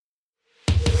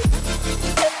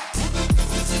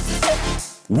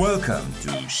Welcome to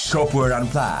Shopware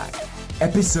Unplugged,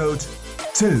 Episode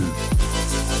 2.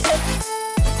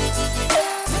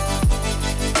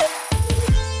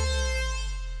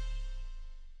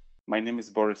 My name is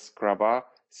Boris Kraba,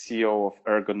 CEO of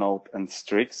Ergonaut and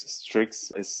Strix.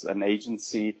 Strix is an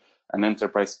agency and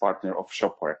enterprise partner of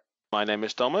Shopware. My name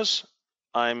is Thomas.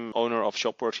 I'm owner of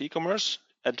Shopware e-commerce,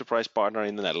 enterprise partner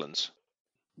in the Netherlands.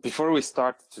 Before we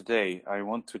start today, I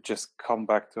want to just come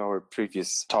back to our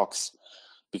previous talks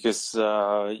because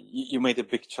you made a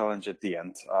big challenge at the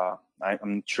end.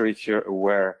 I'm not sure if you're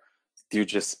aware that you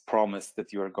just promised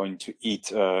that you are going to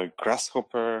eat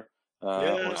grasshopper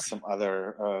or some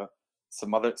other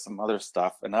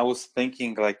stuff. And I was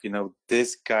thinking,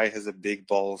 this guy has a big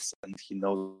balls and he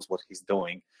knows what he's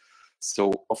doing.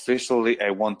 So officially,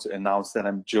 I want to announce that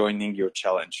I'm joining your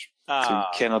challenge. So you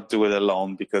cannot do it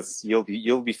alone because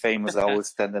you'll be famous. I will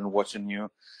stand and watching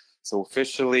you. So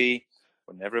officially,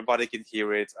 when everybody can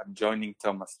hear it, I'm joining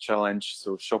Thomas' challenge.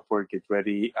 So Shopware, get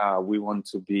ready. We want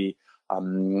to be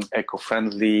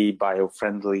eco-friendly,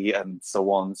 bio-friendly, and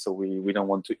so on. So we don't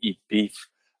want to eat beef.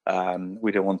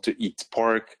 We don't want to eat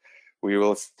pork. We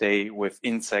will stay with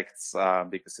insects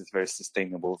because it's very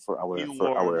sustainable for our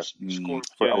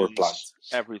plant.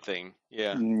 Everything,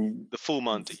 the full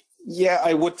Monty. Yeah,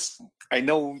 I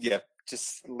know. Yeah,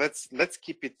 just let's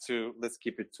keep it to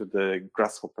the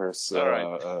grasshoppers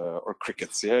or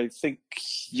crickets. Yeah, I think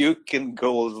you can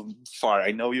go far.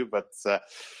 I know you, but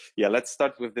let's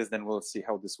start with this. Then we'll see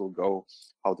how this will go,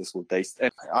 how this will taste.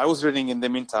 And I was reading in the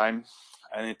meantime,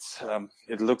 and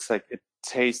it looks like it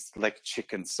tastes like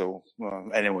chicken. So,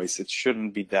 anyways, it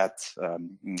shouldn't be that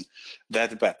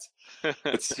bad. But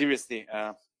seriously.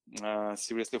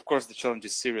 Seriously, of course, the challenge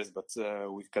is serious, but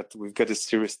we've got a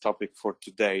serious topic for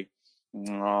today,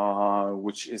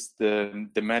 which is the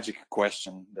magic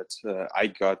question that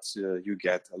you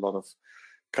get. A lot of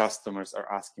customers are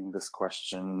asking this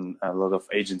question. A lot of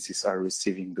agencies are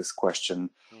receiving this question.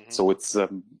 Mm-hmm. So it's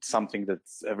something that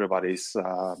everybody's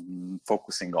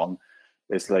focusing on.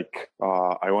 It's like,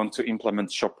 I want to implement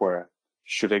Shopware.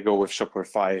 Should I go with Shopware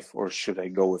 5 or should I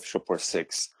go with Shopware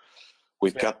 6?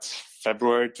 We've got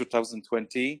February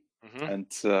 2020, and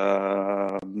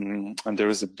there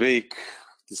is a big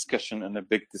discussion and a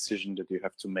big decision that you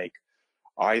have to make.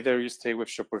 Either you stay with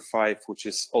Shopware 5, which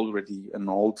is already an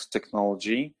old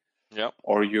technology,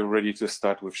 or you're ready to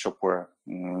start with Shopware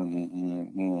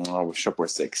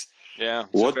 6. Yeah,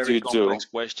 what it's a very do you complex do?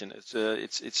 question.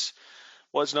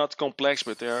 Well, it's not complex,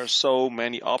 but there are so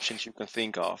many options you can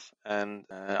think of. And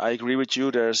I agree with you.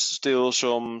 There's still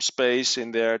some space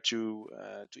in there to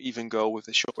even go with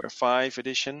the Shopware 5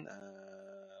 edition.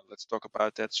 Let's talk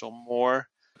about that some more.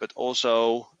 But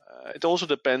also, it also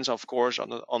depends, of course,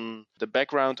 on the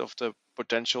background of the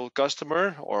potential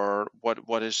customer or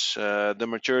what is the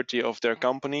maturity of their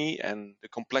company and the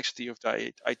complexity of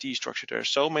the IT structure. There are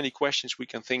so many questions we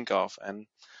can think of.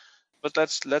 But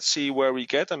let's see where we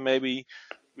get, and maybe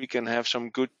we can have some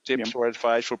good tips or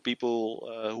advice for people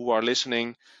who are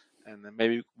listening, and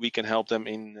maybe we can help them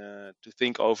to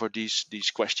think over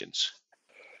these questions.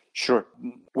 Sure.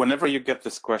 Whenever you get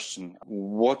this question,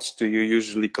 what do you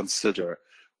usually consider?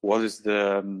 What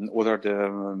are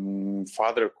the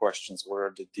further questions? What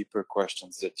are the deeper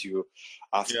questions that you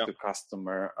ask the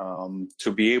customer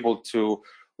to be able to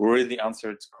really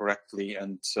answer it correctly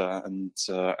and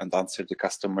answer the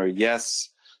customer? Yes,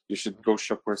 you should go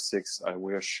Shopware 6.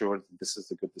 We are sure that this is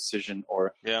a good decision.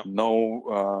 Or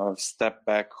no, step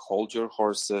back, hold your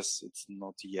horses. It's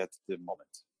not yet the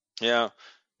moment. Yeah.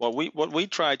 What we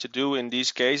try to do in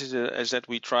these cases is that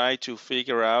we try to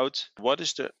figure out what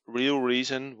is the real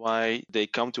reason why they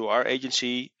come to our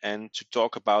agency and to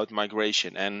talk about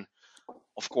migration. And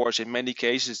of course, in many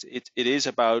cases, it is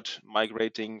about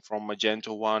migrating from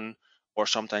Magento 1 or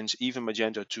sometimes even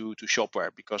Magento 2 to Shopware,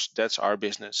 because that's our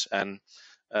business. And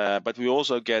but we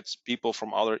also get people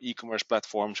from other e-commerce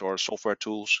platforms or software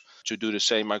tools to do the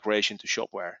same migration to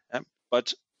Shopware.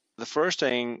 But the first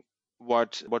thing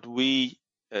what we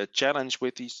challenge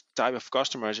with these type of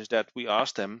customers is that we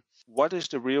ask them, what is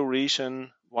the real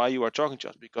reason why you are talking to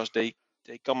us? Because they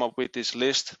come up with this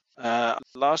list.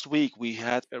 Last week, we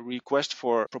had a request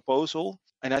for a proposal,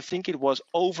 and I think it was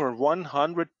over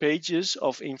 100 pages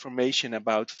of information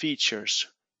about features,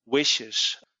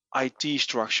 wishes, IT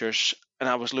structures. And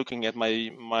I was looking at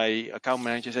my account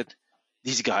manager and said,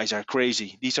 these guys are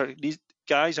crazy. These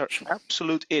guys are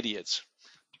absolute idiots.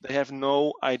 They have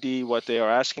no idea what they are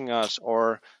asking us,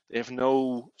 or they have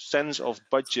no sense of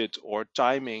budget or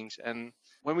timings. And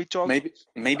when we talk,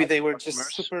 maybe they were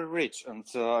just super rich, and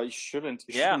you shouldn't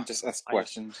just ask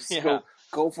questions. Just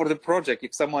go for the project.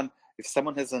 If if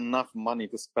someone has enough money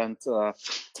to spend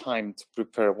time to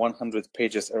prepare 100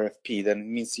 pages RFP, then it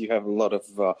means you have a lot of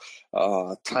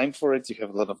time for it. You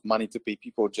have a lot of money to pay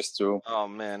people just to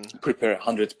prepare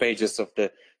 100 pages of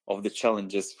the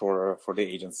challenges for the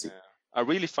agency. Yeah. I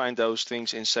really find those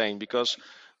things insane, because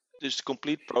this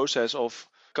complete process of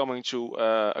coming to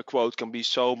a quote can be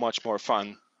so much more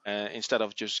fun instead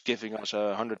of just giving us a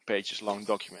 100 pages long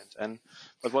document.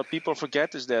 But what people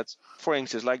forget is that, for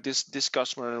instance, like this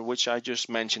customer which I just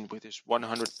mentioned with his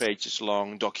 100 pages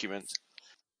long document,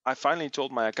 I finally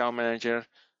told my account manager,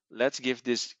 let's give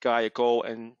this guy a call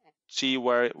and see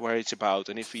where it's about,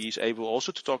 and if he's able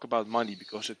also to talk about money,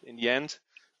 because in the end,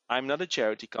 I'm not a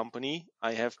charity company.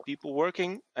 I have people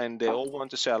working and they all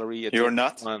want a salary at the end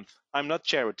of the month. I'm not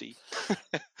charity.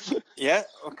 Yeah,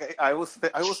 okay. I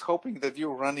was hoping that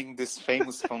you're running this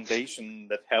famous foundation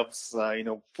that helps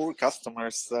poor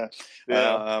customers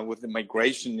with the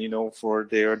migration, for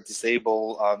their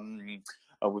disabled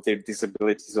with their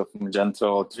disabilities of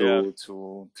Magento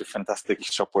to fantastic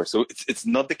Shopware. So it's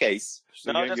not the case.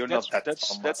 So no, you're not that.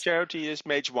 That charity is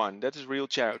Mage One. That is real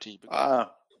charity.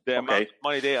 The amount of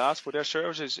money they ask for their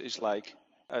services is like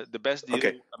the best deal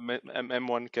an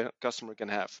M1 customer can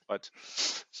have. But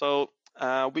so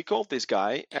we called this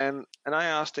guy and I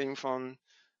asked him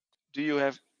do you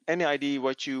have any idea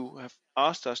what you have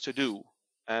asked us to do?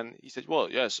 And he said, well,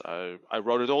 yes, I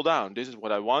wrote it all down. This is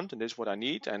what I want and this is what I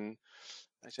need. And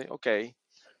I say, okay,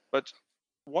 but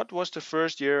what was the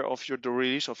first year of the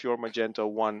release of your Magento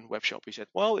 1 webshop? He said,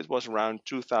 well, it was around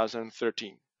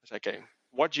 2013. I said, okay.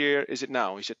 What year is it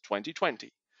now? He said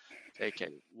 2020. Okay.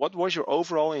 What was your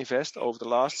overall invest over the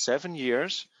last 7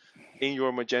 years in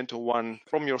your Magento 1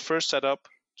 from your first setup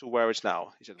to where it's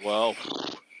now? He said, well,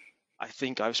 I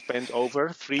think I've spent over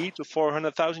 300,000 to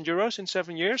 400,000 euros in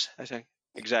 7 years. I said,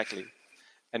 exactly.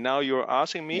 And now you're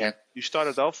asking me, you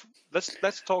started off,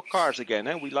 let's talk cars again.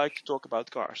 We like to talk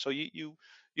about cars. So you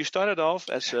started off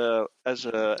as a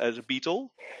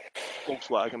Beetle,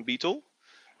 Volkswagen Beetle.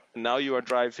 And now you are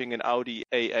driving an Audi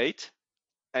A8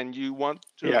 and you want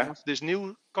to have this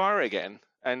new car again,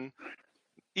 and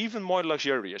even more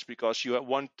luxurious because you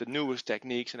want the newest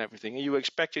techniques and everything, and you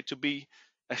expect it to be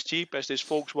as cheap as this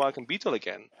Volkswagen Beetle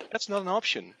again. That's not an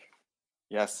option.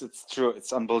 Yes, it's true.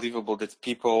 It's unbelievable that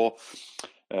people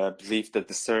believe that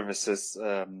the services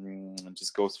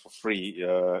just goes for free.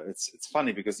 It's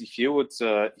funny because if you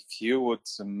would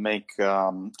make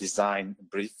design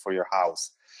brief for your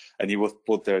house, and you would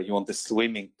put there, you want the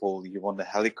swimming pool, you want the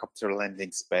helicopter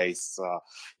landing space,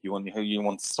 you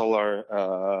want solar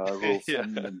roof,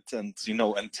 and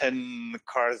 10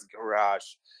 cars garage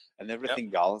and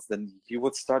everything else, then you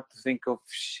would start to think of,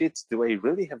 shit, do I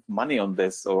really have money on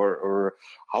this, or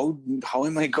how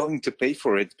am I going to pay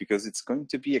for it? Because it's going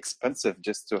to be expensive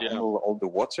just to handle all the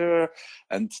water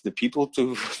and the people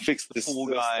to fix this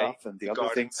stuff and the other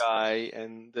things. Guy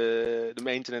and the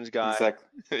maintenance guy.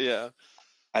 Exactly. Yeah.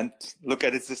 And look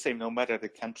at it's the same, no matter the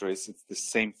countries, it's the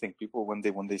same thing. People when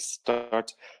they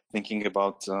start thinking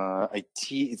about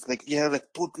IT, it's like,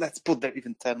 let's put there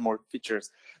even 10 more features,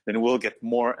 then we'll get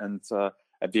more. And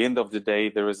at the end of the day,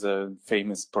 there is a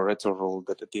famous Pareto rule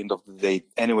that at the end of the day,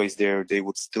 anyways, they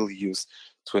would still use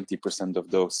 20%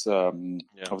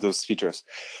 of those features.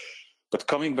 But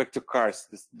coming back to cars,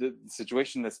 the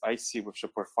situation that I see with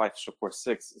Shopware 5, Shopware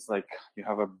 6 is like you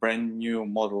have a brand new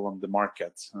model on the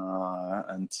market,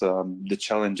 and the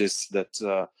challenge is that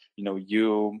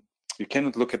you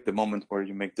cannot look at the moment where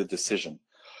you make the decision.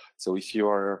 So if you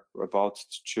are about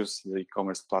to choose the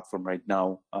e-commerce platform right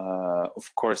now,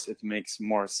 of course, it makes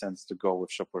more sense to go with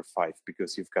Shopware 5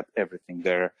 because you've got everything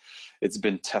there. It's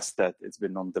been tested. It's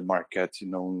been on the market.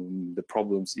 The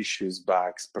problems, issues,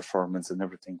 bugs, performance, and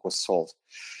everything was solved.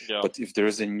 Yeah. But if there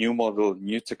is a new model,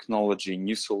 new technology,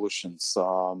 new solutions,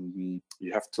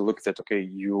 you have to look at, okay,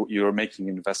 you're making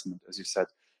investment, as you said,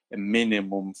 a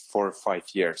minimum 4 or 5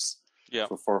 years. Yeah.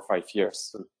 For 4 or 5 years.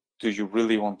 So, do you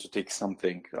really want to take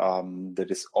something that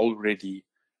is already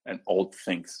an old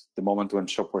thing? The moment when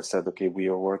Shopware said, okay, we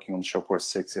are working on Shopware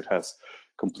 6, it has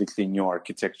completely new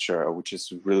architecture, which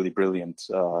is really brilliant.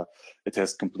 It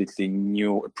has completely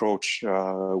new approach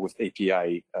with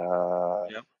API.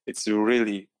 It's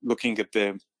really looking at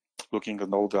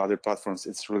all the other platforms,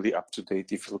 it's really up to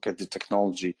date. If you look at the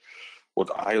technology,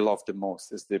 what I love the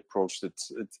most is the approach that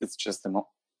it's just an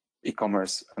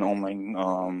e-commerce, an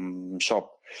online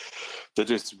shop, that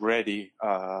is ready.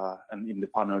 And in the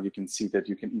panel, you can see that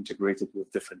you can integrate it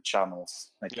with different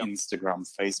channels like Instagram,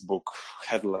 Facebook,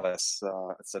 headless,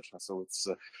 etc. So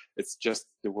it's just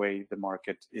the way the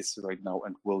market is right now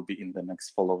and will be in the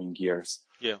next following years.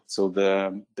 Yeah. So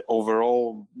the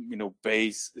overall,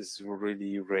 base is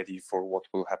really ready for what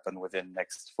will happen within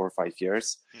next 4 or 5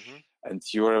 years. Mm-hmm. And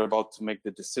you're about to make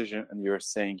the decision, and you're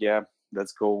saying, yeah,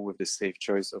 let's go with the safe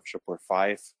choice of Shopware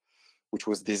 5, which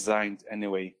was designed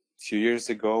anyway a few years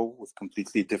ago with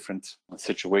completely different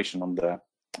situation on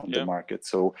the market.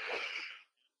 So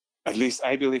at least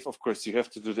I believe, of course, you have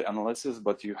to do the analysis,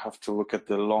 but you have to look at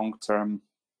the long-term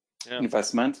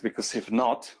investment, because if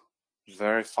not,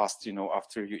 very fast,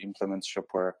 after you implement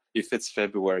Shopware, if it's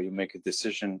February, you make a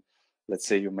decision. Let's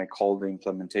say you make all the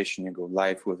implementation, you go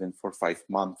live within 4 or 5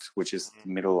 months, which is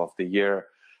the middle of the year.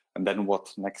 And then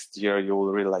what, next year you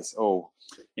will realize, oh,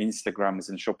 Instagram is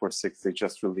in Shopware 6, they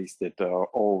just released it.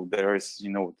 Oh, there is,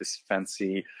 this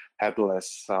fancy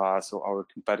headless, so our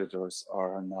competitors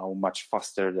are now much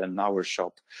faster than our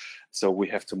shop. So we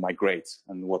have to migrate.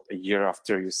 And what, a year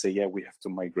after you say, yeah, we have to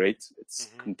migrate, it's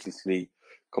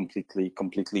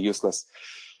completely useless.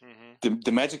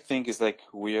 The magic thing is like,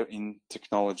 we are in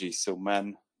technology. So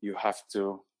man, you have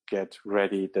to get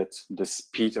ready that the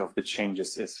speed of the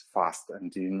changes is fast,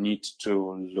 and you need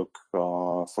to look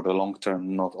for the long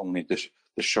term, not only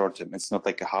the short term. It's not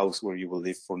like a house where you will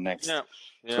live for next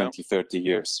 20, 30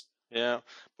 years. Yeah,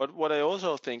 but what I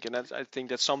also think, and I think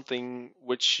that's something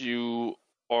which you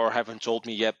or haven't told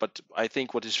me yet, but I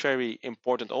think what is very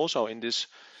important also in this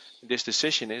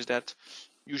decision is that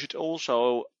you should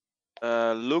also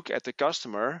look at the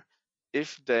customer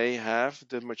if they have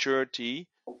the maturity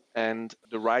and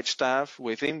the right staff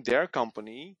within their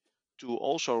company to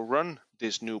also run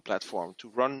this new platform, to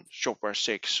run Shopware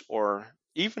 6 or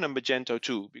even a Magento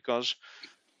 2, because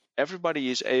everybody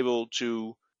is able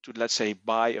to let's say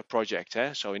buy a project.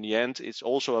 So in the end, it's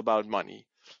also about money.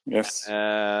 Yes.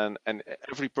 And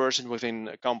every person within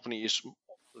a company is,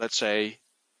 let's say,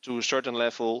 to a certain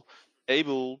level,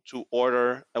 able to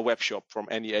order a web shop from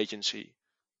any agency.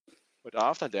 But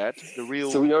after that, the real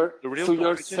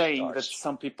you're saying that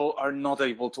some people are not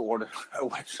able to order a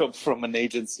web shop from an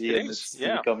agency, it's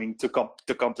becoming too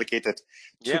complicated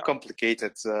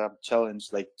challenge,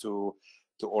 like to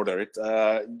order it.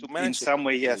 In some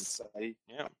way, yes,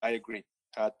 I agree.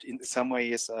 In some way,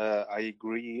 yes, I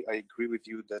agree with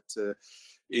you that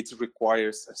it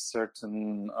requires a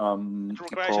certain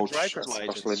approach,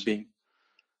 especially being.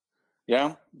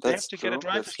 Yeah, that's true. You have to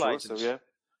get a driver's license. So,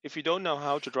 if you don't know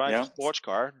how to drive a sports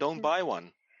car, don't buy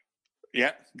one.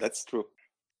 Yeah, that's true.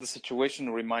 The situation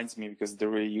reminds me, because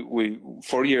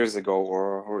 4 years ago,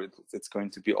 or it's going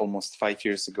to be almost 5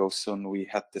 years ago soon, we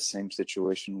had the same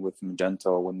situation with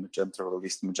Magento when Magento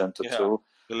released Magento 2.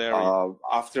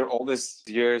 After all these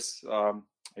years,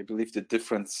 I believe the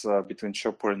difference between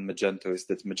Shopware and Magento is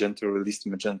that Magento released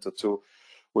Magento 2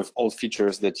 with all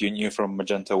features that you knew from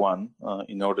Magento 1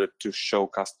 in order to show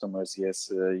customers,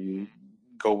 yes, you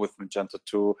go with Magento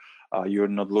 2, you're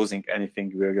not losing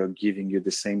anything. We're giving you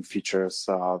the same features,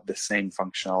 the same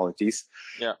functionalities.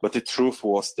 Yeah. But the truth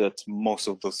was that most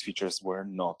of those features were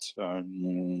not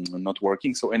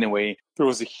working. So anyway, there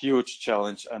was a huge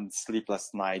challenge and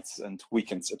sleepless nights and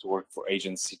weekends at work for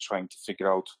agency trying to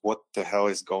figure out what the hell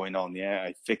is going on. Yeah,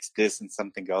 I fixed this and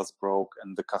something else broke,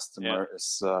 and the customer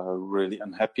is really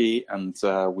unhappy, and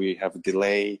we have a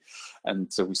delay, and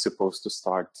we're supposed to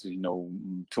start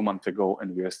 2 months ago,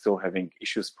 and we are still having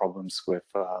problems with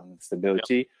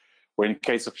stability. Where in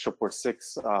case of Shopware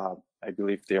 6, I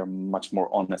believe they are much more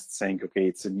honest, saying, okay,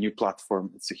 it's a new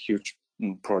platform, it's a huge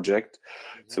project,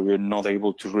 so we're not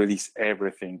able to release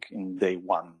everything in day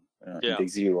one, in day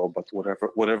zero, but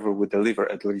whatever we deliver,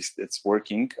 at least it's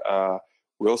working.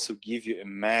 We also give you a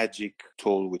magic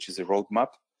tool, which is a roadmap.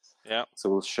 Yeah.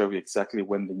 So we'll show you exactly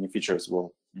when the new features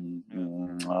will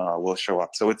show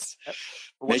up. So it's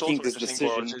making this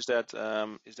decision. Is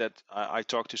that I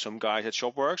talked to some guys at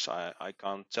Shopworks. I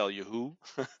can't tell you who,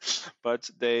 but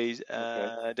they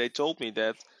told me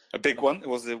that a big one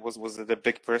was it a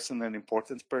big person, an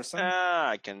important person?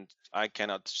 I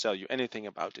cannot tell you anything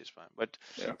about this one, but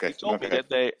they told me that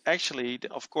they actually,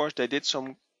 of course, they did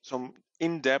some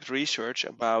in-depth research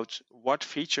about what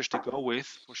features to go with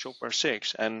for Shopware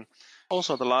 6. And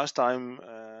also the last time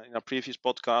in our previous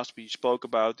podcast, we spoke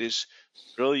about this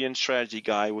brilliant strategy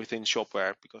guy within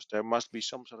Shopware, because there must be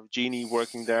some sort of genie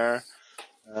working there,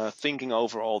 thinking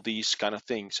over all these kind of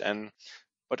things.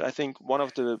 But I think one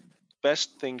of the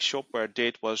best things Shopware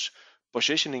did was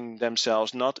positioning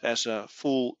themselves not as a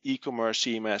full e-commerce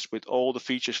CMS with all the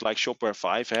features like Shopware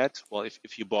 5 had. Well,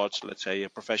 if you bought, let's say, a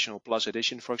Professional Plus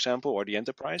edition, for example, or the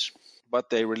Enterprise, but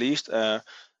they released a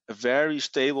very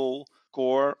stable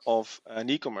core of an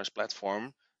e-commerce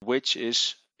platform, which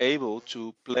is able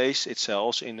to place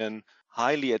itself in a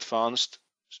highly advanced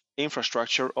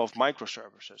infrastructure of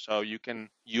microservices. So you can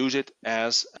use it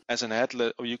as an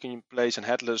headless, or you can place a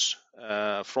headless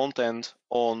front end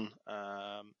on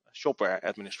Shopware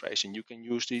administration. You can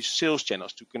use these sales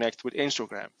channels to connect with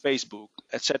Instagram, Facebook,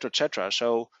 etc., etc.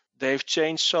 So they've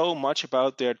changed so much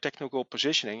about their technical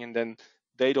positioning, and then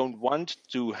they don't want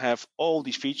to have all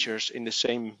these features in the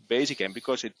same basic end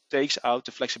because it takes out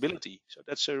the flexibility. So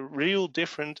that's a real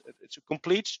different, it's a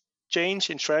complete change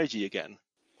in strategy again.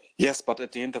 Yes, but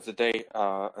at the end of the day,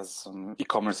 as an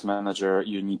e-commerce manager,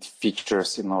 you need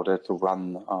features in order to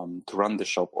run the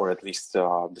shop, or at least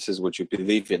this is what you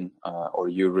believe in, or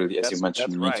you really, as you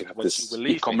mentioned, need to have this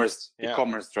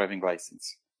e-commerce driving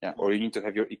license. Yeah, or you need to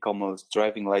have your e-commerce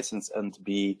driving license and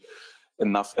be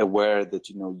enough aware that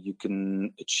you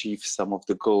can achieve some of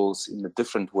the goals in a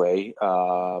different way,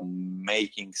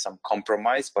 making some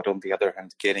compromise, but on the other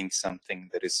hand, getting something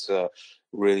that is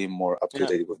really more up to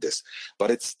date with this. But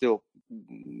it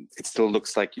still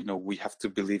looks like we have to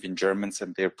believe in Germans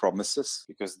and their promises,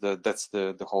 because that's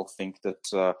the whole thing,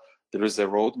 that there is a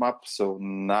roadmap. So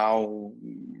now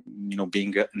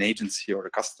being an agency or a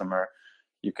customer,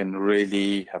 you can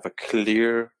really have a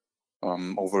clear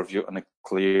overview and a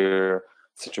clear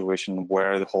situation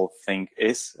where the whole thing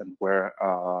is and where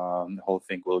the whole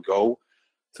thing will go.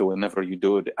 So whenever you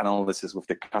do the analysis with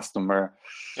the customer,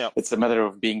 it's a matter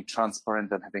of being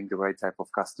transparent and having the right type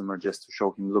of customer, just to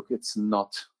show him, look, it's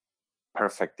not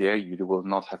perfect there. You will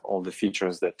not have all the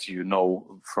features that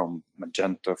from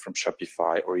Magento, from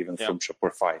Shopify, or even from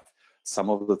Shopware 5. Some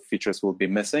of the features will be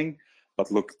missing, but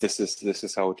look, this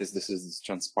is how it is. This is the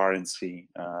transparency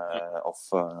of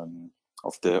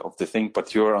the thing.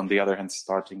 But you're, on the other hand,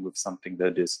 starting with something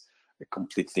that is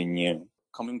completely new.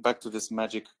 Coming back to this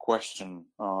magic question,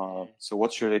 so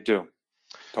what should I do?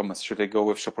 Thomas, should I go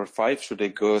with Shopware 5? Should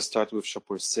I start with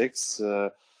Shopware 6?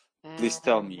 Please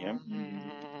tell me.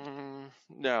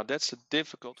 No, that's a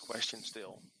difficult question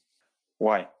still.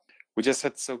 Why? We just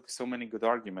had so many good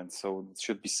arguments, so it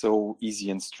should be so easy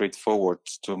and straightforward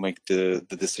to make the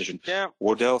decision. Yeah.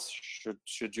 What else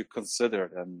should you consider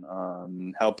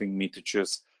then, helping me to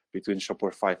choose between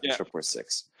Shopware 5 and Shopware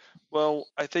 6? Well,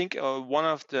 I think one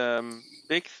of the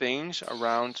big things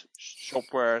around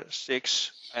Shopware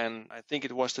 6, and I think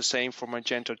it was the same for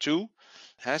Magento 2,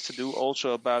 has to do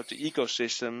also about the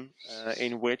ecosystem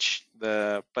in which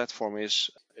the platform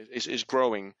is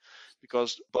growing,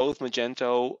 because both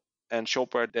Magento and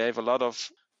Shopware, they have a lot of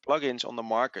plugins on the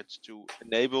market to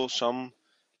enable some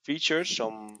features,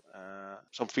 some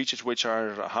features which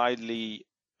are highly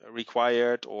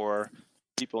required or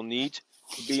people need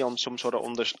to be on some sort of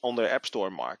on their App Store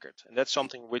market, and that's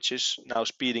something which is now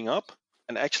speeding up.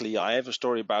 And actually, I have a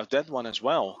story about that one as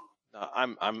well.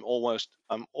 I'm almost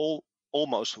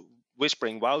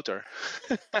whispering Wouter.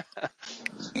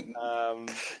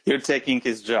 You're taking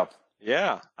his job.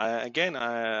 Yeah. I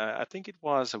think it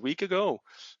was a week ago.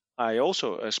 I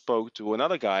also spoke to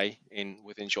another guy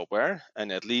within Shopware,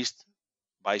 and at least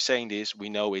by saying this, we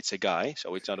know it's a guy,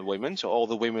 so it's not a woman. So all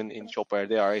the women in Shopware,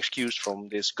 they are excused from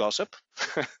this gossip.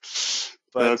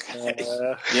 But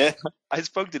I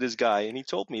spoke to this guy, and he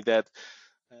told me that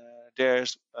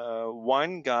there's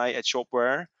one guy at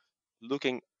Shopware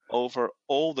looking over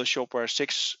all the Shopware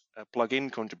 6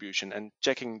 plugin contribution and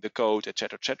checking the code,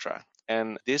 etc., etc.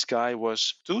 And this guy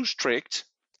was too strict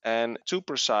and too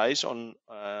precise on,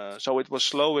 so it was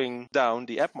slowing down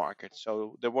the app market.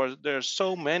 So there's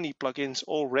so many plugins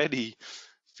already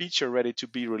feature ready to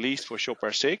be released for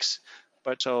Shopware 6,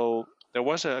 but so there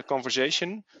was a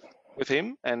conversation with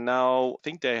him, and now I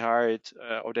think they hired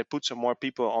or they put some more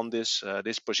people on this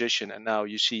position, and now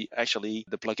you see actually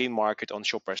the plugin market on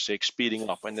Shopware 6 speeding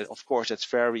up, and of course that's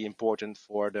very important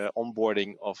for the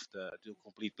onboarding of the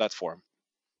complete platform.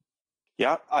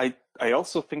 Yeah, I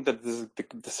also think that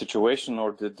the situation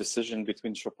or the decision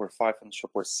between Shopware 5 and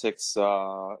Shopware 6,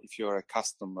 if you're a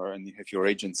customer and you have your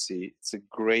agency, it's a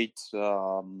great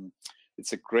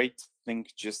thing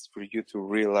just for you to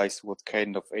realize what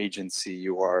kind of agency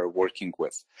you are working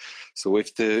with. So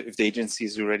if the agency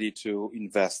is ready to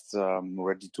invest,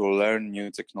 ready to learn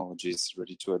new technologies,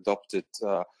 ready to adopt it,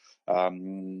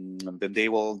 then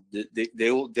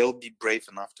they'll be brave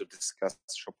enough to discuss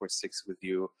Shopware 6 with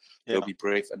you. They'll be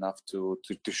brave enough to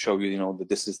show you, that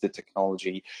this is the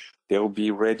technology. They'll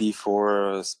be ready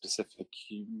for a specific,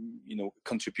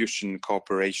 contribution,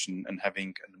 cooperation, and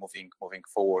moving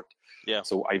forward. Yeah.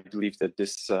 So I believe that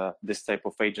this type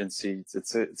of agency,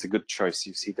 it's a good choice.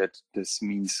 You see that this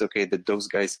means, okay, that those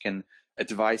guys can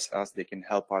advise us, they can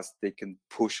help us, they can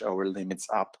push our limits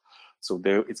up. So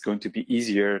it's going to be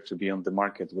easier to be on the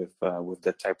market with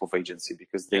that type of agency,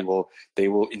 because they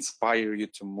will inspire you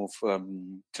to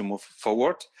move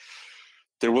forward.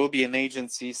 There will be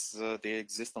agencies, they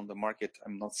exist on the market.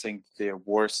 I'm not saying they're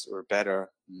worse or better.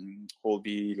 Will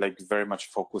be like very much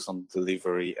focused on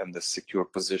delivery and the secure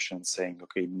position, saying,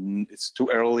 okay, it's too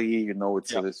early,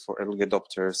 it's for early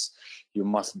adopters. You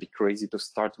must be crazy to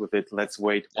start with it. Let's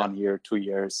wait 1 year, 2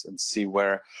 years, and see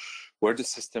where the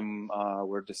system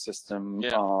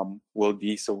will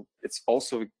be. So it's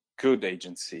also good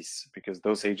agencies, because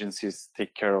those agencies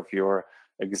take care of your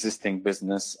existing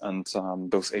business, and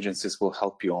those agencies will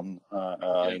help you on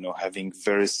having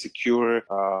very secure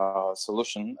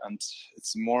solution. And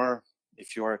it's more,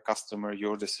 if you are a customer,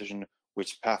 your decision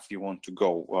which path you want to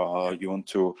go. You want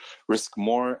to risk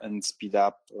more and speed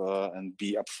up and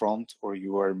be upfront, or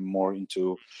you are more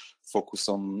into focus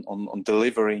on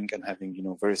delivering and having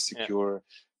very secure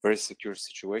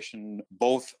situation.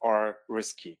 Both are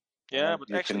risky. Yeah,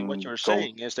 but actually what you're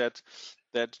saying is that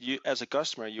you, as a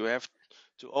customer, you have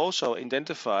to also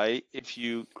identify if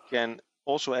you can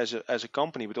also as a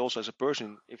company, but also as a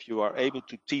person, if you are able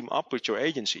to team up with your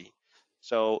agency.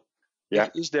 So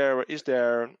is there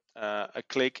a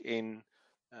click in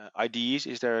IDs?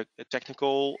 Is there a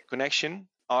technical connection?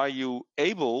 Are you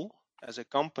able, as a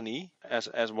company,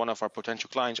 as one of our potential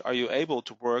clients, are you able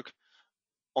to work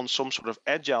on some sort of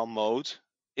agile mode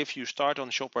if you start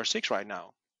on Shopware 6 right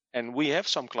now? And we have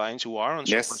some clients who are on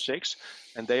Shopware 6,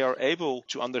 and they are able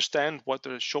to understand what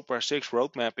the Shopware 6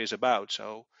 roadmap is about.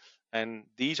 So, and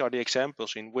these are the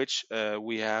examples in which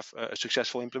we have a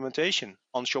successful implementation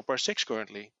on Shopware 6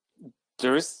 currently.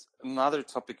 There is another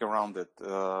topic around it,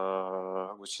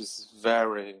 which is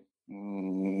very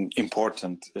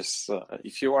important. Is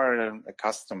if you are a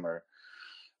customer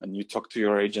and you talk to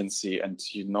your agency and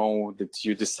you know that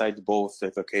you decide both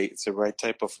that, okay, it's the right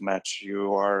type of match.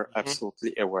 You are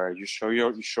absolutely aware. You show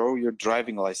your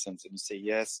driving license and you say,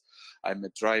 yes, I'm a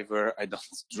driver. I don't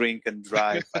drink and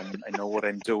drive. I know what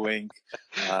I'm doing.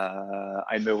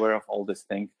 I'm aware of all these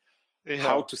things. Yeah.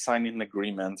 How to sign an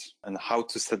agreement and how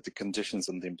to set the conditions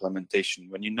on the implementation.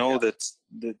 When you know that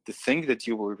the thing that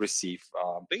you will receive,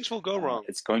 things will go wrong.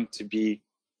 It's going to be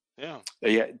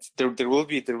there will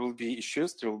be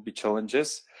issues, there will be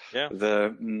challenges.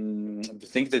 The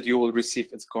thing that you will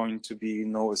receive is going to be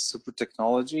a super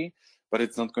technology, but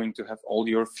it's not going to have all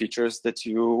your features that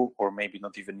you, or maybe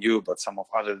not even you, but some of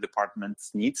other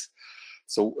departments needs.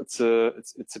 So it's a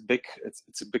big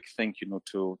thing,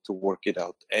 to work it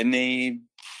out. Any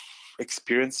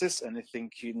experiences, anything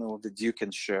that you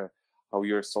can share how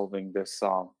you're solving this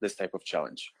type of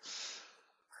challenge?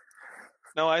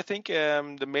 No, I think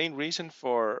the main reason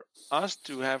for us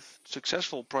to have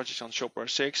successful projects on Shopware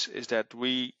 6 is that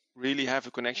we really have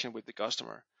a connection with the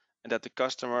customer, and that the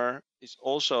customer is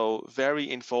also very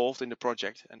involved in the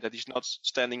project, and that he's not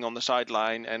standing on the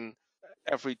sideline and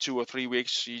every 2 or 3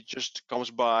 weeks he just comes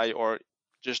by or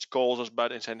just calls us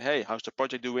back and saying, hey, how's the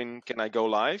project doing? Can I go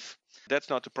live? That's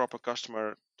not the proper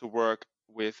customer to work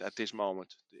with at this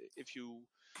moment.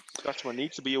 Customer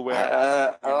needs to be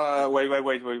aware.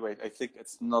 Wait. I think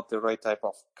it's not the right type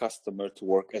of customer to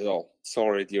work at all.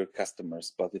 Sorry, dear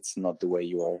customers, but it's not the way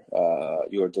you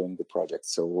are doing the project.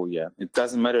 So yeah, it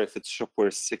doesn't matter if it's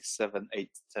Shopware 6, 7, 8,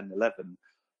 10, 11.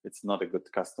 It's not a good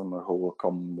customer who will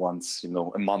come once,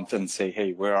 a month and say,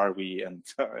 hey, where are we? And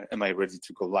am I ready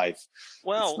to go live?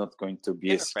 Well, it's not going to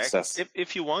be a success.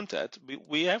 If you want that,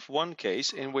 we have one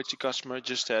case in which the customer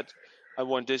just said, I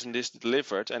want this and this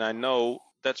delivered, and I know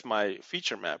that's my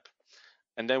feature map.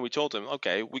 And then we told them,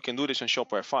 okay, we can do this in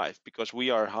Shopware 5 because we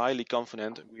are highly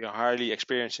confident, we are highly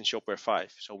experienced in Shopware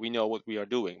 5. So we know what we are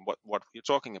doing, what we're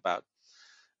talking about.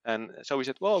 And so we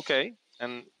said, well, okay,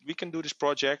 and we can do this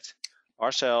project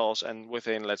ourselves, and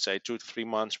within, let's say, 2 to 3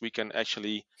 months, we can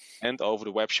actually hand over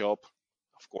the web shop.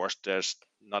 Of course, there's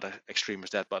not as extreme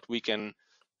as that, but we can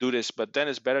do this. But then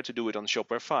it's better to do it on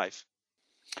Shopware 5.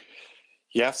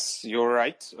 Yes, you're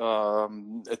right.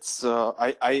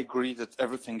 I agree that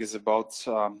everything is about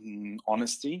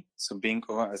honesty. So being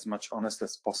as much honest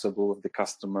as possible with the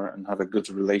customer and have a good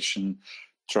relation,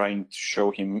 trying to show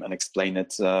him and explain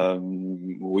it.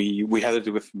 We had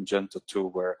it with Magento too,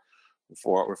 where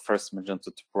for our first Magento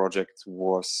 2 project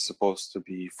was supposed to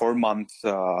be 4 months.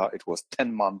 It was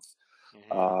 10 months.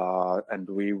 And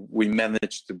we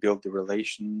managed to build the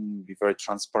relation, be very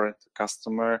transparent to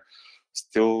customer,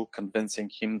 still convincing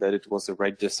him that it was the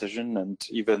right decision. And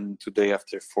even today,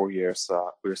 after 4 years,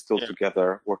 we're still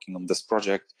together working on this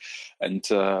project. And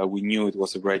we knew it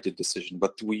was a right decision,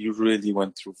 but we really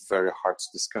went through very hard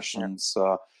discussions,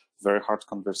 very hard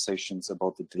conversations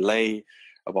about the delay,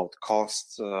 about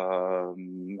costs,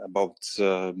 about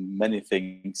many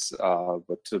things.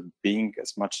 But being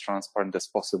as much transparent as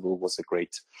possible was a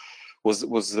great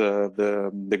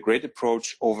the great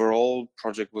approach. Overall,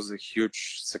 project was a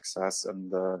huge success,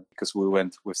 and because we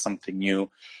went with something new.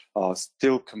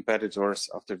 Still competitors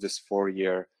after this fourth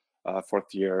year,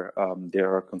 they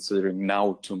are considering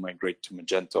now to migrate to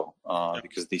Magento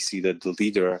because they see that the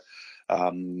leader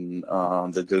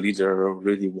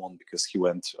really won because he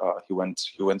went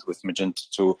with Magento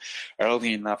 2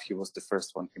 early enough. He was the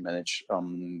first one. He managed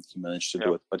to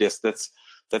do it. But yes,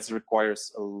 that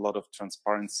requires a lot of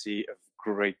transparency, a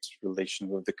great relation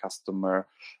with the customer,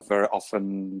 very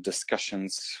often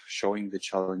discussions showing the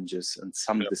challenges and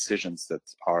some decisions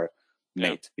that are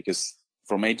made. Because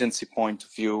from agency point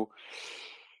of view,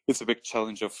 it's a big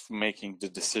challenge of making the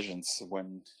decisions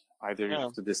when either you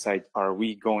have to decide, are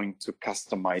we going to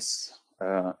customize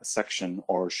a section,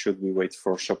 or should we wait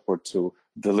for Shopware to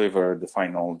deliver the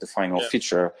final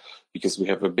feature? Because we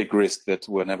have a big risk that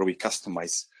whenever we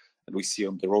customize, and we see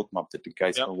on the roadmap that the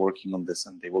guys are working on this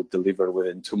and they will deliver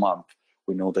within 2 months,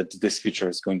 we know that this feature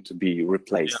is going to be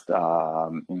replaced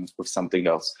with something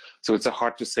else. So it's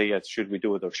hard to say, should we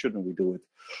do it or shouldn't we do it?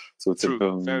 So it's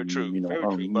very true.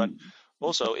 But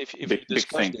also, if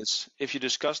you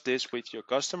discuss this with your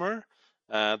customer,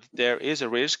 there is a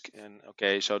risk. And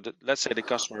let's say the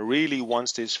customer really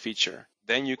wants this feature,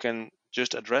 then you can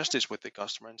just address this with the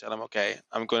customer and tell them, okay,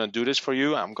 I'm going to do this for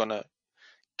you. I'm going to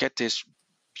get this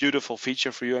beautiful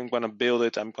feature for you. I'm going to build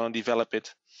it. I'm going to develop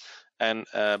it. And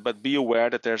but be aware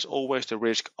that there's always the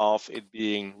risk of it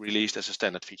being released as a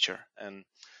standard feature. And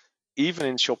even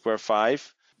in Shopware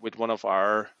 5, with one of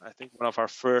our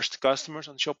first customers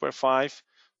on Shopware 5,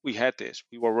 we had this.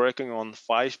 We were working on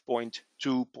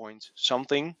 5.2 point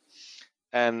something,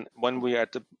 and when we are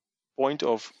at the point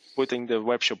of putting the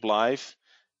webshop live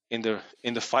in the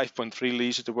 5.3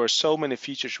 release, there were so many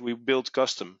features we built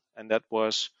custom, and that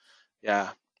was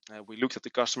we looked at the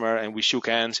customer and we shook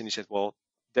hands, and he said, well,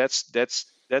 that's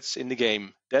in the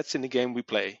game. That's in the game we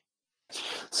play.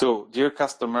 So, dear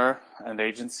customer and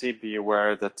agency, be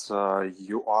aware that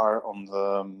you are on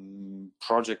the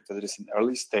project that is in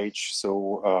early stage.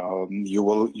 So you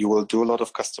will do a lot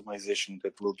of customization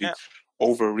that will be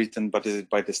overwritten by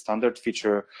the standard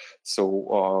feature.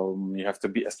 So you have to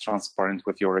be as transparent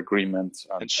with your agreement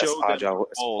and as agile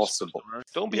as possible.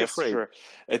 Don't be afraid. Sure.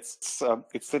 It's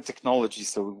the technology.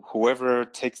 So whoever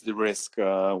takes the risk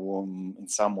in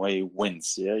some way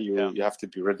wins. You have to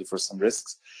be ready for some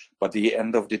risks. But at the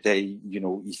end of the day,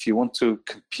 if you want to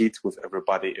compete with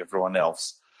everyone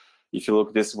else, if you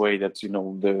look this way, that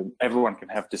everyone can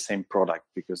have the same product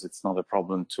because it's not a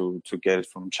problem to get it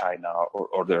from China or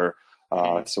other.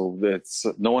 So that's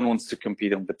no one wants to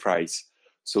compete on the price.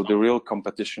 So the real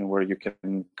competition where you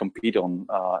can compete on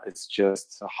it's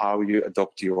just how you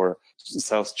adopt your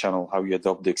sales channel, how you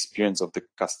adopt the experience of the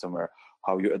customer,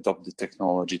 how you adopt the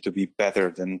technology to be better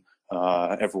than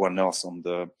everyone else on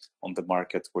the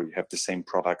market, where you have the same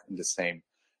product and the same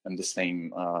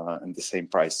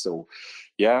price. So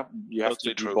you have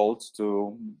to be bold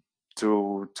to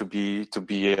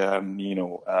be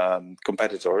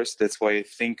competitors. That's why I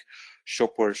think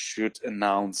Shopware should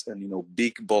announce a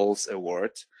Big Balls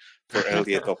Award for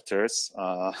early adopters,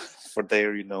 for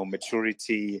their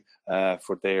maturity,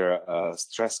 for their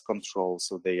stress control,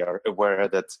 so they are aware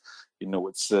that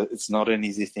it's not an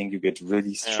easy thing. You get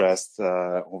really stressed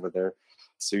over there.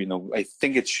 So I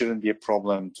think it shouldn't be a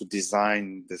problem to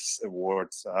design this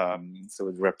award so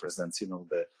it represents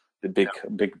the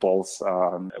big balls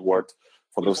award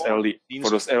for those early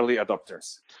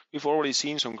adopters. We've already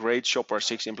seen some great Shopware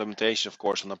 6 implementations, of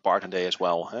course, on the partner day as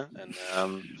well.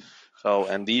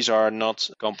 And these are not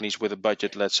companies with a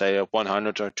budget, let's say, of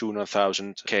 100 or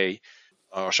 200,000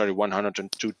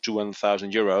 100 to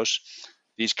 200,000 euros.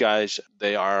 These guys,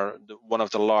 they are one of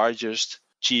the largest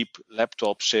cheap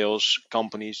laptop sales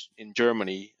companies in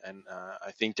Germany, and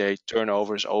I think their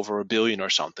turnover is over 1 billion or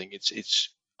something. It's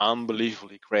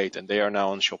unbelievably great, and they are now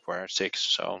on Shopware 6.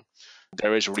 So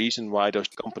there is a reason why those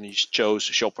companies chose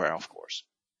Shopware, of course.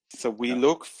 So we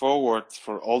look forward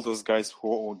for all those guys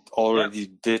who already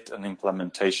did an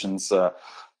implementations.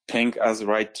 ping us,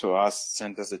 write to us,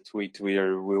 send us a tweet.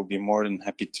 We'll be more than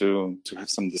happy to have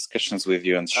some discussions with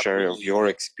you and share your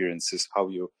experiences, how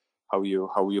you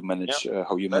manage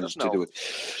to do it.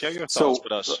 Share your thoughts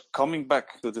with us. Coming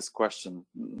back to this question,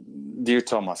 dear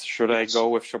Thomas, should I go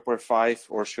with Shopware 5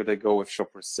 or should I go with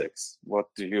Shopware 6? What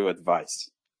do you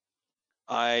advise?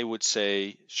 I would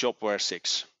say Shopware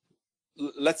 6.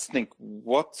 Let's think,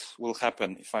 what will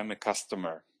happen if I'm a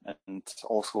customer and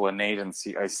also an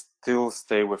agency? I still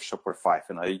stay with Shopware 5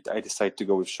 and I decide to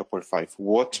go with Shopware 5.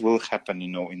 What will happen,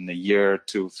 in a year,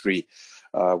 2, 3,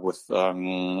 with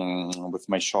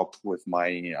my shop, with my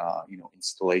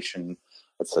installation,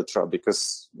 etc.?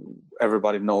 Because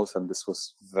everybody knows, and this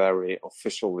was very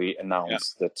officially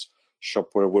announced, that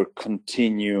Shopware will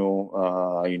continue,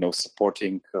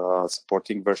 supporting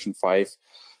version 5.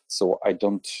 So I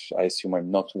assume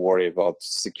I'm not worried about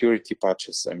security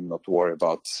patches. I'm not worried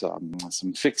about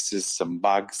some fixes, some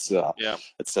bugs,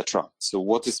 etc. So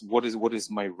what is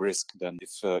my risk then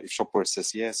if Shopware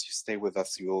says yes, you stay with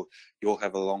us, you'll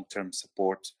have a long-term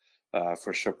support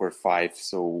for Shopware 5.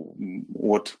 So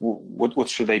what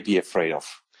should I be afraid of?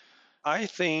 I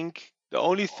think the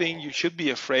only thing you should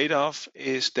be afraid of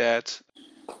is that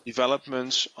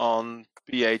developments on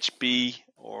PHP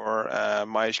or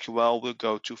MySQL will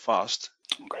go too fast.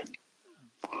 Okay.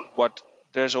 But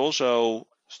there's also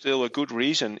still a good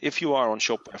reason, if you are on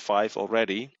Shopware 5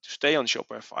 already, to stay on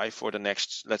Shopware 5 for the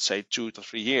next, let's say, 2 to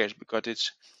 3 years,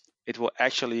 because it will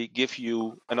actually give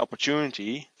you an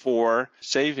opportunity for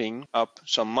saving up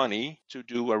some money to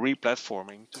do a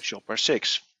replatforming to Shopware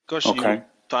 6. Because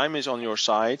time is on your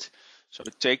side, so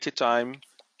take the time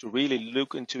to really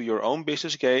look into your own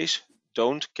business case.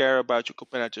 Don't care about your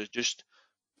competitors, just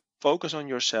focus on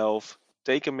yourself,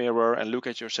 take a mirror and look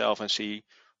at yourself and see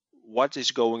what is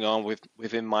going on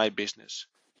within my business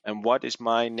and what is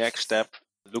my next step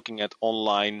looking at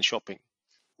online shopping.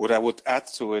 What I would add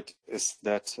to it is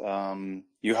that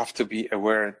you have to be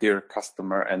aware, dear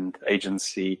customer and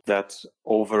agency, that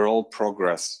overall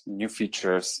progress, new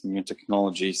features, new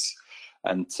technologies,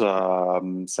 and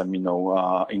some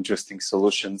interesting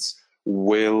solutions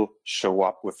will show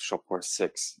up with Shopware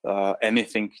 6.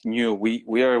 Anything new,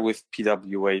 we are with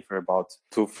PWA for about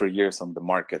 2-3 years on the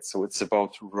market, so it's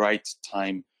about right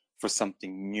time for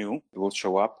something new. It will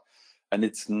show up, and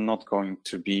it's not going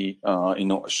to be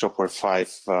Shopware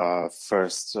 5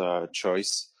 first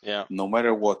choice. Yeah. No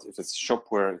matter what, if it's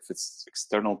Shopware, if it's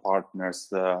external partners,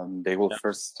 they will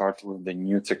first start with the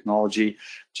new technology,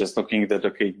 just looking that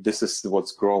this is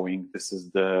what's growing, this is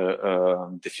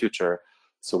the future.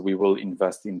 So we will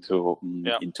invest into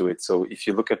it. So if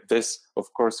you look at this,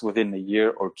 of course, within a year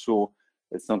or two,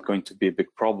 it's not going to be a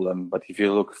big problem. But if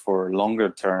you look for longer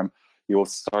term, you will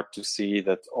start to see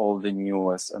that all the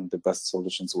newest and the best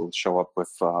solutions will show up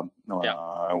with the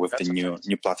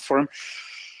new platform.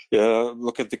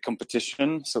 Look at the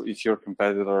competition. So if your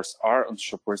competitors are on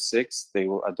Shopware 6, they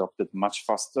will adopt it much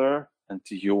faster, and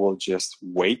you will just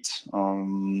wait.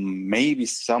 Maybe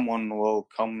someone will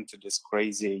come to this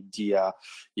crazy idea.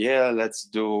 Let's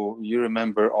do. You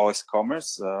remember OS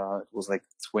Commerce? It was like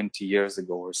 20 years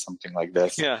ago or something like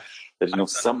that. Yeah. That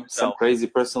some crazy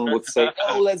person would say,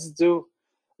 let's do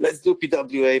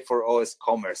PWA for OS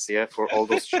Commerce. Yeah, for all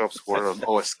those shops who are on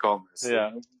OS Commerce.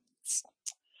 Yeah.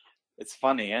 It's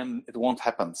funny, and it won't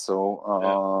happen. So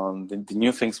the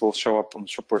new things will show up on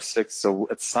Shopware 6. So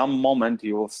at some moment,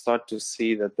 you will start to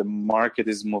see that the market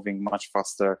is moving much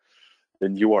faster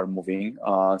than you are moving.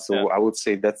 I would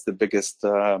say that's the biggest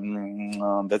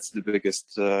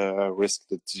risk,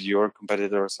 that your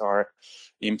competitors are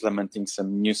implementing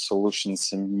some new solutions,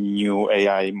 some new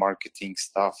AI marketing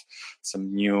stuff,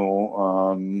 some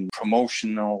new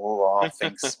promotional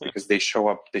things, because they show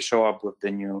up with the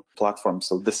new platform.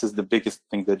 So this is the biggest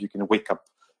thing, that you can wake up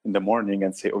in the morning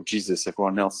and say, oh Jesus,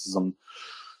 everyone else is on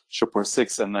Shopware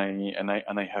 6 and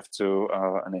I have to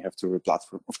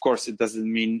replatform. Of course, it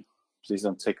doesn't mean, please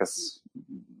don't take us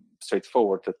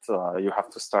straightforward, that you have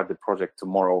to start the project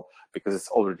tomorrow, because it's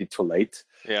already too late.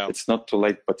 Yeah. It's not too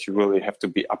late, but you really have to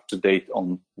be up to date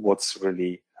on what's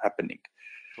really happening.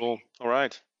 Cool. All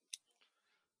right.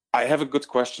 I have a good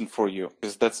question for you,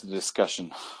 because that's the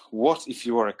discussion. What if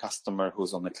you are a customer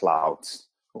who's on the cloud?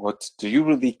 What do you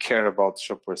really care about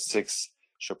Shopware 6,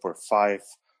 Shopware 5,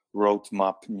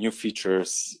 roadmap, new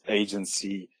features,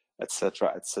 agency,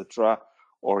 etc., etc.?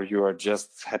 Or you are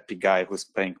just happy guy who's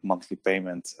paying monthly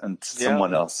payment and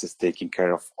someone else is taking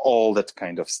care of all that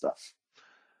kind of stuff?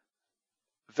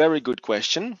 Very good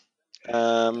question.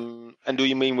 And do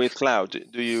you mean with cloud?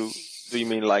 Do you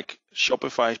mean like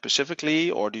Shopify specifically,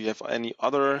 or do you have any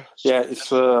other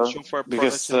software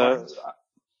because products?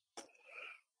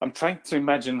 I'm trying to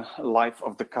imagine life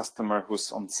of the customer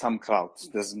who's on some cloud.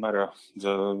 Doesn't matter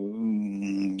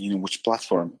which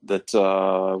platform. That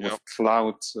with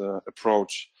cloud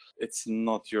approach, it's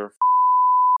not your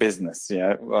business,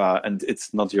 and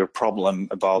it's not your problem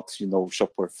about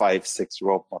Shopware 5, 6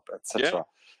 roadmap, etc.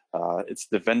 It's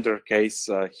the vendor case.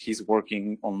 He's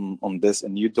working on this,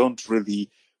 and you don't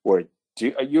really worry.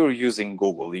 You're using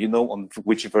Google. On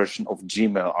which version of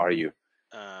Gmail are you?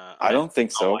 I don't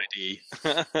think so.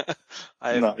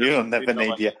 No, you don't have an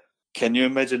idea. Can you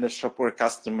imagine a Shopware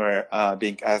customer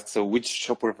being asked, so which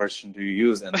Shopware version do you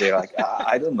use? And they're like,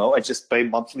 I don't know. I just pay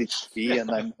monthly fee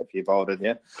and I'm happy about it.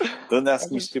 Yeah. Don't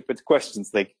ask me stupid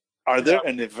questions like, are there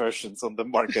any versions on the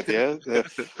market? Yeah.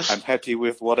 I'm happy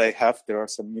with what I have. There are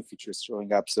some new features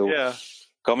showing up. So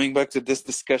coming back to this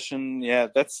discussion,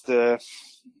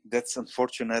 that's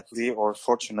unfortunately or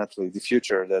fortunately the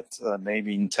future that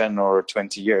maybe in 10 or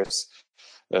 20 years,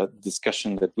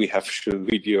 discussion that we have should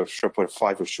we be of Shopware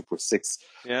 5 or Shopware 6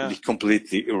 be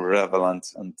completely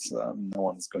irrelevant, and no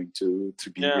one's going to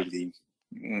be really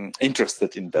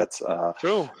interested in that.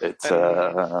 True.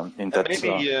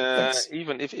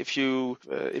 Even if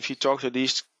you talk to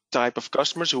these type of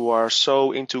customers who are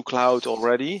so into cloud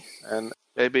already, and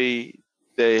maybe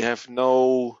they have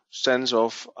no sense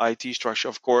of IT structure.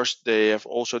 Of course, they have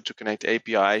also to connect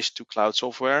APIs to cloud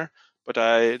software. But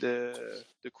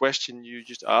the question you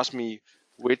just asked me,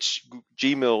 which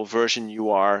Gmail version you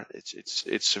are,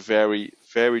 it's a very,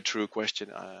 very true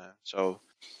question.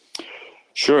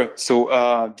 Sure. So,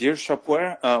 dear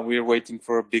Shopware, we're waiting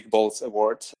for a Big Balls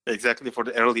Award, exactly for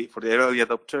the early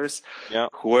adopters. Yeah.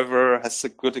 Whoever has a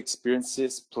good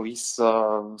experiences, please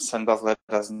send us. Let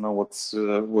us know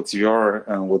what's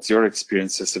your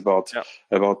experiences about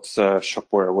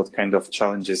Shopware. What kind of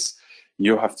challenges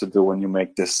you have to do when you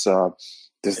make this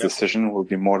decision. We'll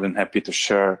be more than happy to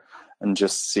share and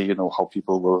just see how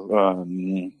people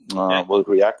will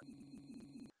react.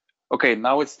 Okay,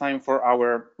 now it's time for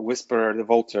our whisperer, the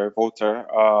voter.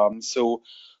 So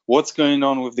what's going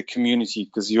on with the community?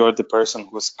 Because you are the person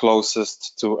who's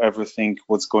closest to everything,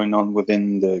 what's going on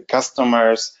within the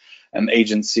customers and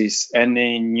agencies,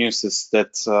 any news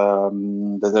that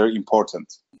are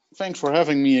important. Thanks for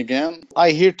having me again.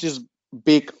 I hear this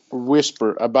big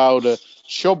whisper about a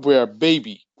Shopware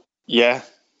baby. Yeah.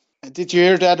 Did you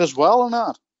hear that as well or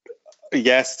not?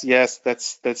 Yes,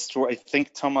 that's true. I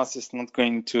think Thomas is not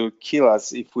going to kill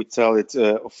us if we tell it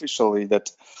officially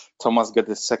that Thomas got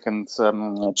a second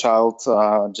child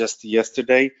just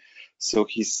yesterday. So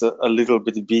he's a little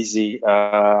bit busy,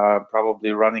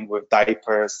 probably running with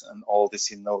diapers and all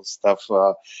this, stuff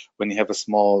when you have a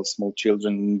small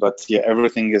children. But yeah,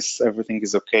 everything is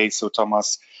okay. So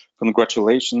Thomas,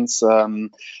 congratulations.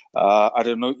 I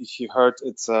don't know if you heard,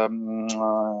 it's a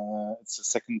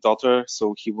second daughter,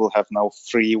 so he will have now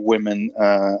 3 women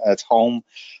at home.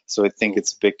 So I think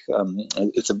it's big.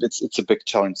 It's a big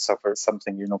challenge,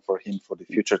 something for him for the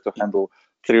future to handle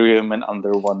 3 women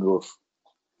under one roof.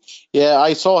 Yeah,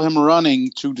 I saw him running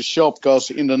to the shop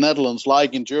because in the Netherlands,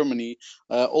 like in Germany,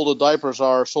 all the diapers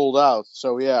are sold out.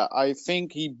 So yeah, I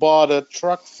think he bought a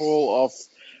truck full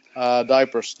of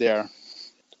diapers there.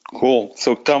 Cool.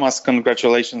 So Thomas,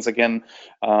 congratulations again,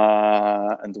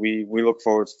 and we look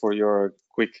forward for your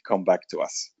quick comeback to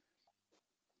us.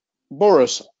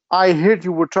 Boris, I heard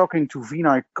you were talking to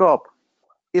Vinay Kopp.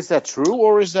 Is that true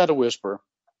or is that a whisper?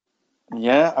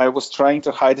 Yeah, I was trying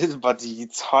to hide it, but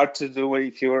it's hard to do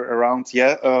if you're around.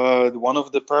 Yeah, one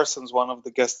of the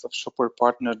guests of Shopware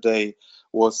Partner Day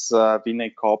was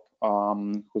Vinay Kopp,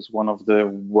 who's one of the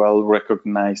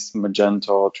well-recognized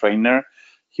Magento trainer.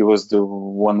 He was the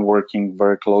one working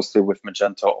very closely with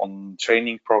Magento on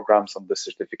training programs, on the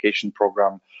certification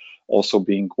program, also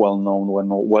being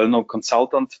well-known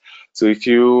consultant. So if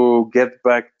you get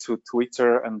back to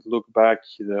Twitter and look back,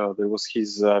 there was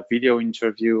his video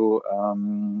interview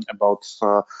about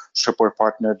Shopware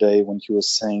Partner Day, when he was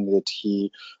saying that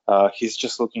he's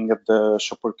just looking at the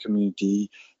Shopware community,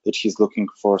 that he's looking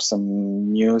for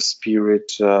some new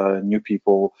spirit, new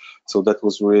people. So that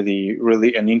was really,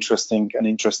 really an interesting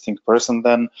person.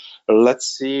 Then let's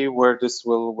see where this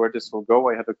will go.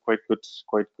 I had a quite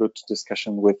good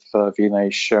discussion with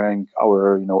Vinay, sharing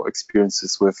our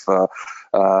experiences with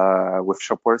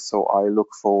Shopware. So I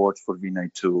look forward for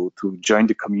Vinay to join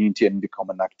the community and become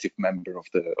an active member of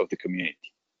the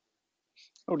community.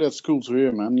 Oh, that's cool to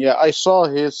hear, man. Yeah, I saw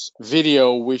his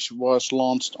video, which was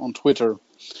launched on Twitter.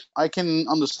 I can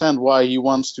understand why he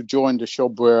wants to join the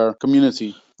Shopware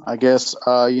community. I guess,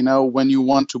 when you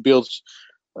want to build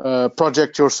a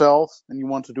project yourself and you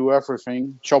want to do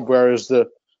everything, Shopware is the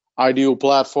ideal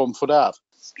platform for that.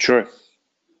 Sure.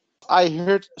 I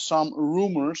heard some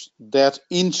rumors that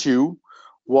Inchu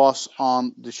was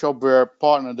on the Shopware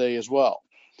Partner Day as well.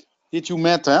 Did you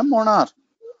meet them or not?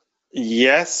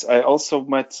 Yes, I also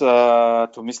met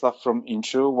Tomislav from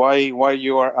Inchu. Why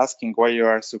you are asking? Why you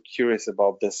are so curious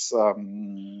about this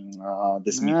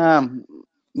this meeting?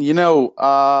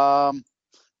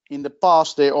 In the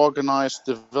past they organized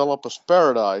Developers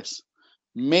Paradise.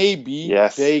 Maybe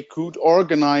they could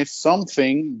organize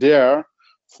something there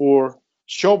for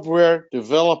Shopware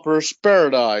Developers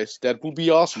Paradise. That would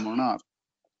be awesome, or not?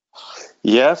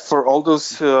 Yeah, for all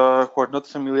those who are not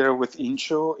familiar with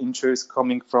Inchu is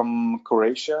coming from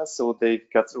Croatia, so they've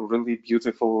got a really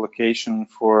beautiful location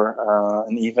for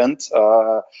an event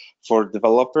for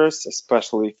developers,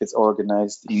 especially if it's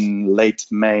organized in late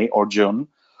May or June.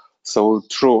 So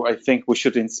true, I think we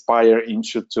should inspire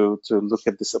Inchu to look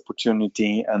at this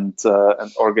opportunity and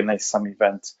organize some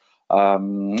event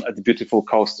at the beautiful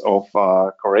coast of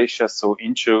Croatia. So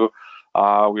Inchu,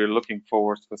 we're looking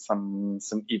forward to some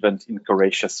event in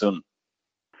Croatia soon.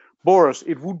 Boris,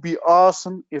 it would be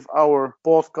awesome if our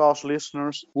podcast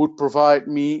listeners would provide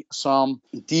me some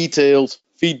detailed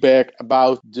feedback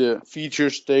about the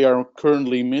features they are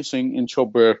currently missing in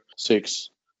Shopware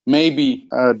 6. Maybe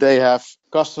they have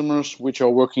customers which are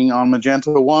working on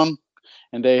Magento 1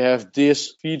 and they have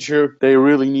this feature they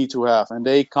really need to have and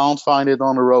they can't find it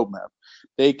on the roadmap.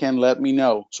 They can let me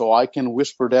know so I can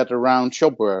whisper that around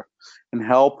Shopware and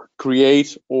help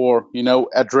create or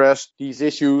address these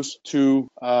issues to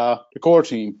the core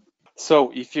team.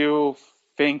 So if you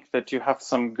think that you have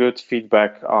some good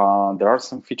feedback, there are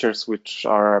some features which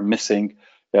are missing,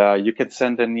 you can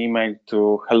send an email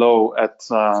to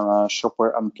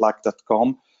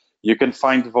hello@shopwareunplugged.com. You can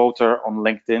find Wouter on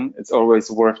LinkedIn. It's always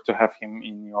worth to have him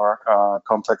in your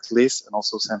contact list and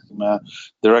also send him a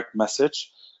direct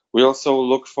message. We also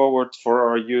look forward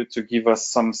for you to give us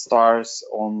some stars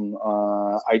on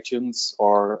iTunes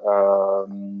or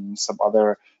some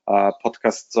other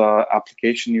podcast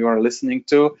application you are listening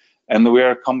to. And we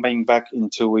are coming back in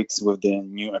 2 weeks with the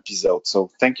new episode. So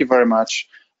thank you very much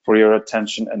for your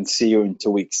attention and see you in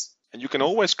 2 weeks. And you can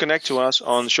always connect to us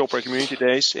on Shopware Community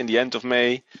Days in the end of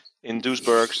May in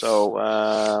Duisburg. So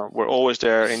we're always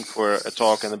there in for a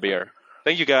talk and a beer.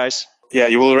 Thank you, guys. Yeah,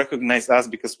 you will recognize us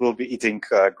because we'll be eating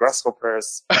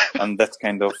grasshoppers and that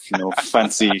kind of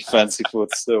fancy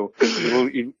food. So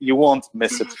you won't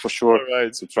miss it for sure.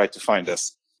 Right. So try to find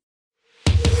us.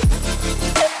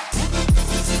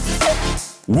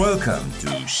 Welcome to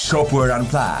Shopware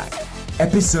Unplugged,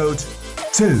 episode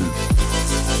 2.